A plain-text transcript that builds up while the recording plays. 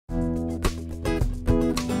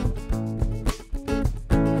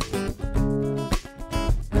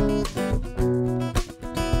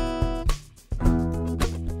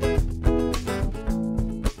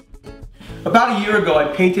About a year ago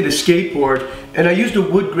I painted a skateboard and I used a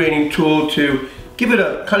wood graining tool to give it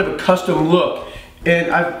a kind of a custom look.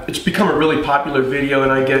 And it's become a really popular video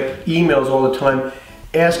and I get emails all the time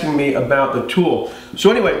asking me about the tool.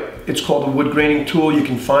 So anyway, it's called a wood graining tool. You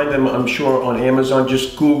can find them, I'm sure, on Amazon.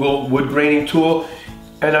 Just Google wood graining tool.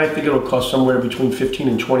 And I think it'll cost somewhere between $15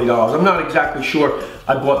 and $20. I'm not exactly sure.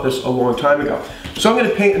 I bought this a long time ago. So I'm going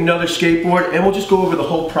to paint another skateboard and we'll just go over the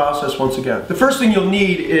whole process once again. The first thing you'll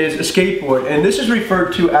need is a skateboard, and this is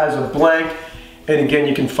referred to as a blank. And again,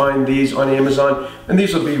 you can find these on Amazon, and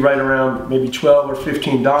these will be right around maybe $12 or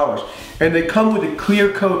 $15. And they come with a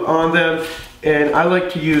clear coat on them, and I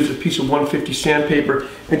like to use a piece of 150 sandpaper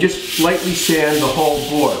and just lightly sand the whole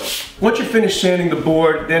board. Once you're finished sanding the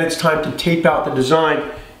board, then it's time to tape out the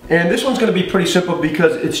design. And this one's going to be pretty simple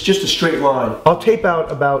because it's just a straight line. I'll tape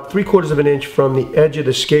out about 3/4 of an inch from the edge of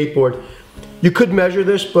the skateboard. You could measure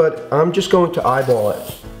this, but I'm just going to eyeball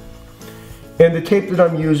it. And the tape that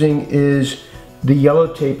I'm using is the yellow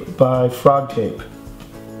tape by Frog Tape.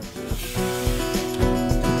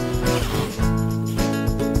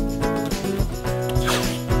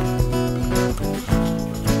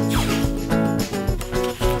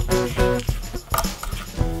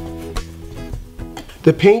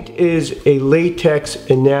 The paint is a latex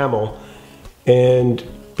enamel, and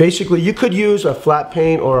basically you could use a flat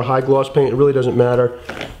paint or a high gloss paint, it really doesn't matter,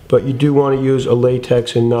 but you do want to use a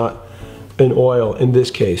latex and not an oil in this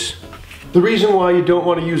case. The reason why you don't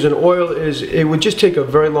want to use an oil is it would just take a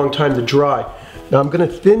very long time to dry. Now I'm going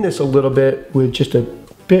to thin this a little bit with just a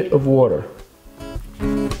bit of water.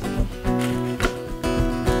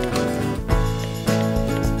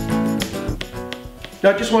 Now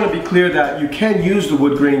I just want to be clear that you can use the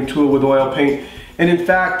wood graining tool with oil paint, and in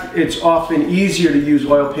fact it's often easier to use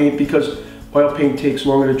oil paint because oil paint takes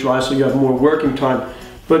longer to dry, so you have more working time.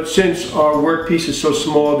 But since our workpiece is so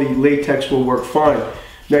small, the latex will work fine.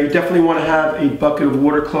 Now you definitely want to have a bucket of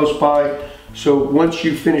water close by, so once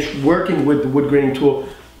you finish working with the wood graining tool,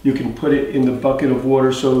 you can put it in the bucket of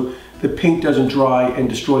water so the paint doesn't dry and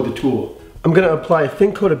destroy the tool. I'm going to apply a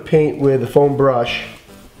thin coat of paint with a foam brush,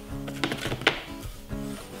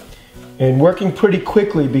 and working pretty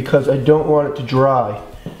quickly because I don't want it to dry.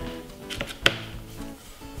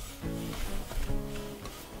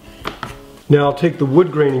 Now I'll take the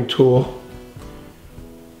wood graining tool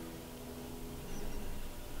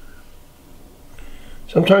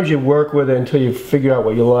Sometimes you work with it until you figure out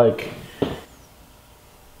what you like.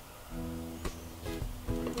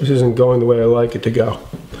 This isn't going the way I like it to go.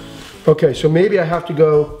 Okay, so maybe I have to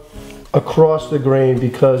go across the grain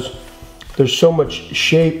because there's so much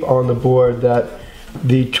shape on the board that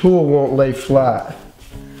the tool won't lay flat.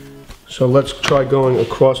 So let's try going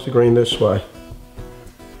across the grain this way.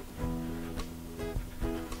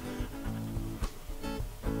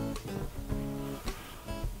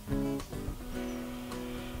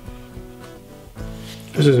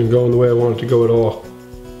 This isn't going the way I want it to go at all.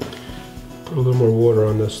 Put a little more water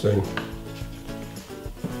on this thing.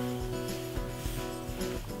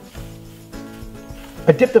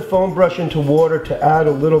 I dip the foam brush into water to add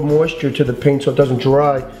a little moisture to the paint so it doesn't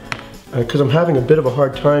dry, because I'm having a bit of a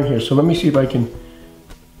hard time here. So let me see if I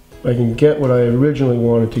can get what I originally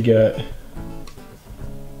wanted to get.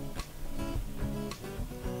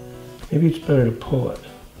 Maybe it's better to pull it.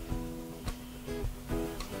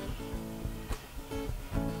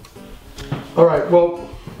 Alright, well,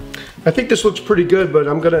 I think this looks pretty good, but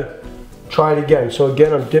I'm going to try it again. So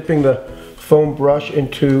again, I'm dipping the foam brush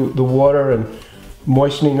into the water and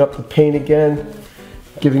moistening up the paint again,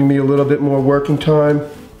 giving me a little bit more working time.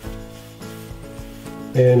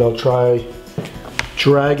 And I'll try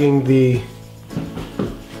dragging the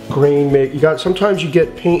grain. Sometimes you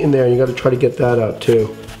get paint in there and you got to try to get that out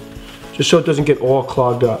too, just so it doesn't get all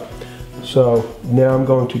clogged up. So now I'm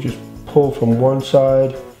going to just pull from one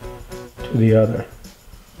side to the other.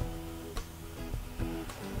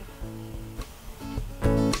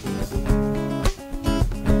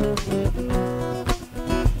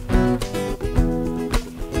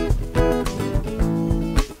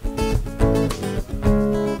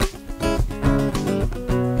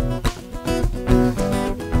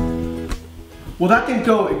 Well, that didn't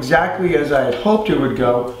go exactly as I had hoped it would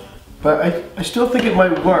go, but I still think it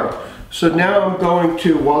might work. So now I'm going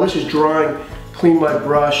to, while this is drying, clean my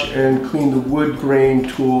brush and clean the wood grain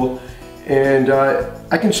tool, and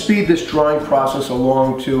I can speed this drying process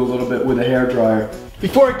along too a little bit with a hairdryer.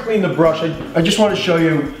 Before I clean the brush, I just want to show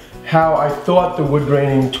you how I thought the wood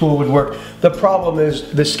graining tool would work. The problem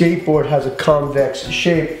is the skateboard has a convex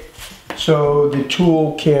shape, so the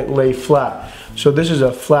tool can't lay flat. So this is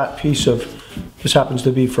a flat piece of, this happens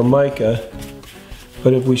to be from mica,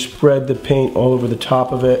 But if we spread the paint all over the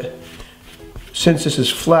top of it, since this is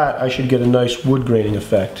flat, I should get a nice wood graining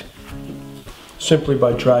effect simply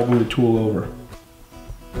by dragging the tool over.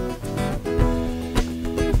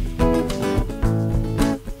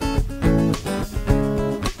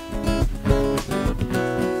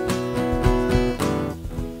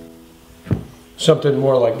 Something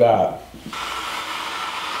more like that.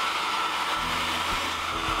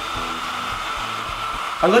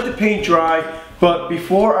 I let the paint dry, but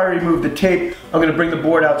before I remove the tape, I'm going to bring the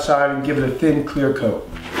board outside and give it a thin clear coat.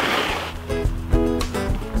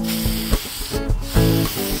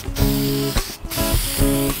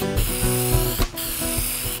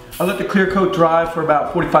 I let the clear coat dry for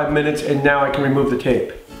about 45 minutes and now I can remove the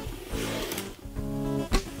tape.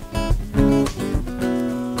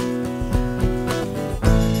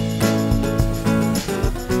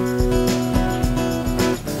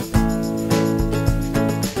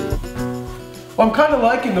 Well, I'm kind of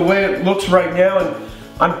liking the way it looks right now, and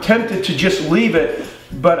I'm tempted to just leave it,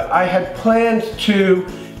 but I had planned to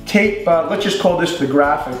tape, let's just call this the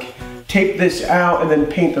graphic, tape this out and then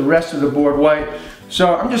paint the rest of the board white.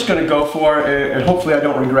 So I'm just going to go for it, and hopefully I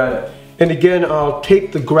don't regret it. And again, I'll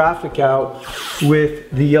tape the graphic out with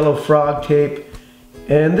the yellow frog tape,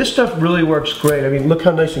 and this stuff really works great. I mean, look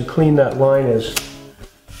how nice and clean that line is.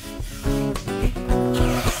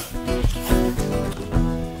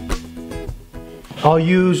 I'll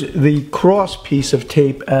use the cross piece of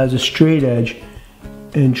tape as a straight edge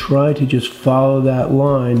and try to just follow that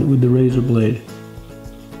line with the razor blade.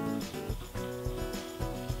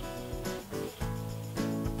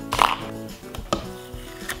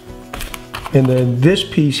 And then this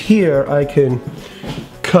piece here I can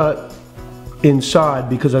cut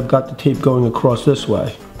inside because I've got the tape going across this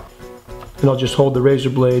way. And I'll just hold the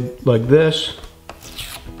razor blade like this.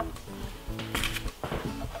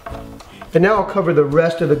 And now I'll cover the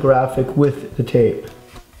rest of the graphic with the tape.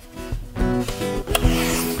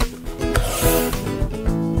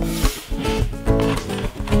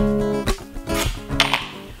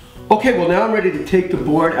 Okay, well now I'm ready to take the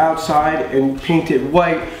board outside and paint it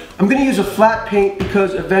white. I'm going to use a flat paint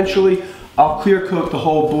because eventually I'll clear coat the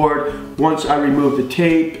whole board once I remove the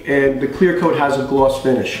tape, and the clear coat has a gloss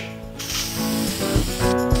finish.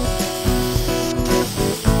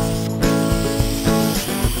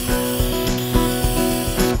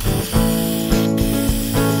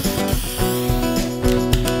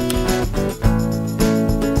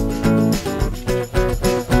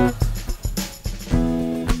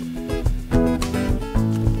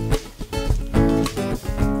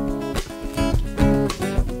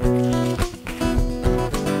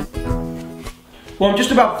 Well, I'm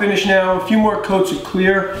just about finished now. A few more coats of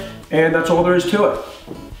clear, and that's all there is to it.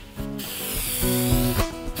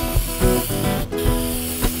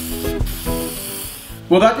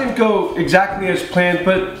 Well, that didn't go exactly as planned,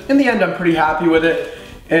 but in the end I'm pretty happy with it,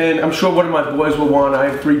 and I'm sure one of my boys will want. I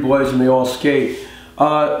have 3 boys and they all skate.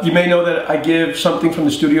 You may know that I give something from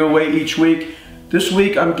the studio away each week. This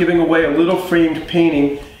week I'm giving away a little framed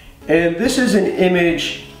painting, and this is an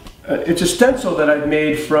image. It's a stencil that I've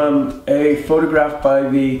made from a photograph by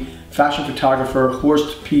the fashion photographer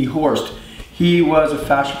Horst P. Horst. He was a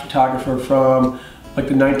fashion photographer from like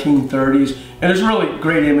the 1930s, and there's really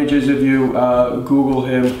great images if you Google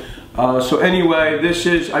him. So anyway,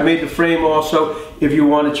 I made the frame also. If you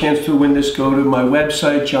want a chance to win this, go to my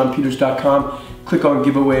website, johnpeters.com, click on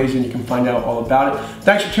giveaways, and you can find out all about it.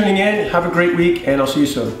 Thanks for tuning in, have a great week, and I'll see you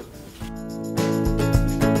soon.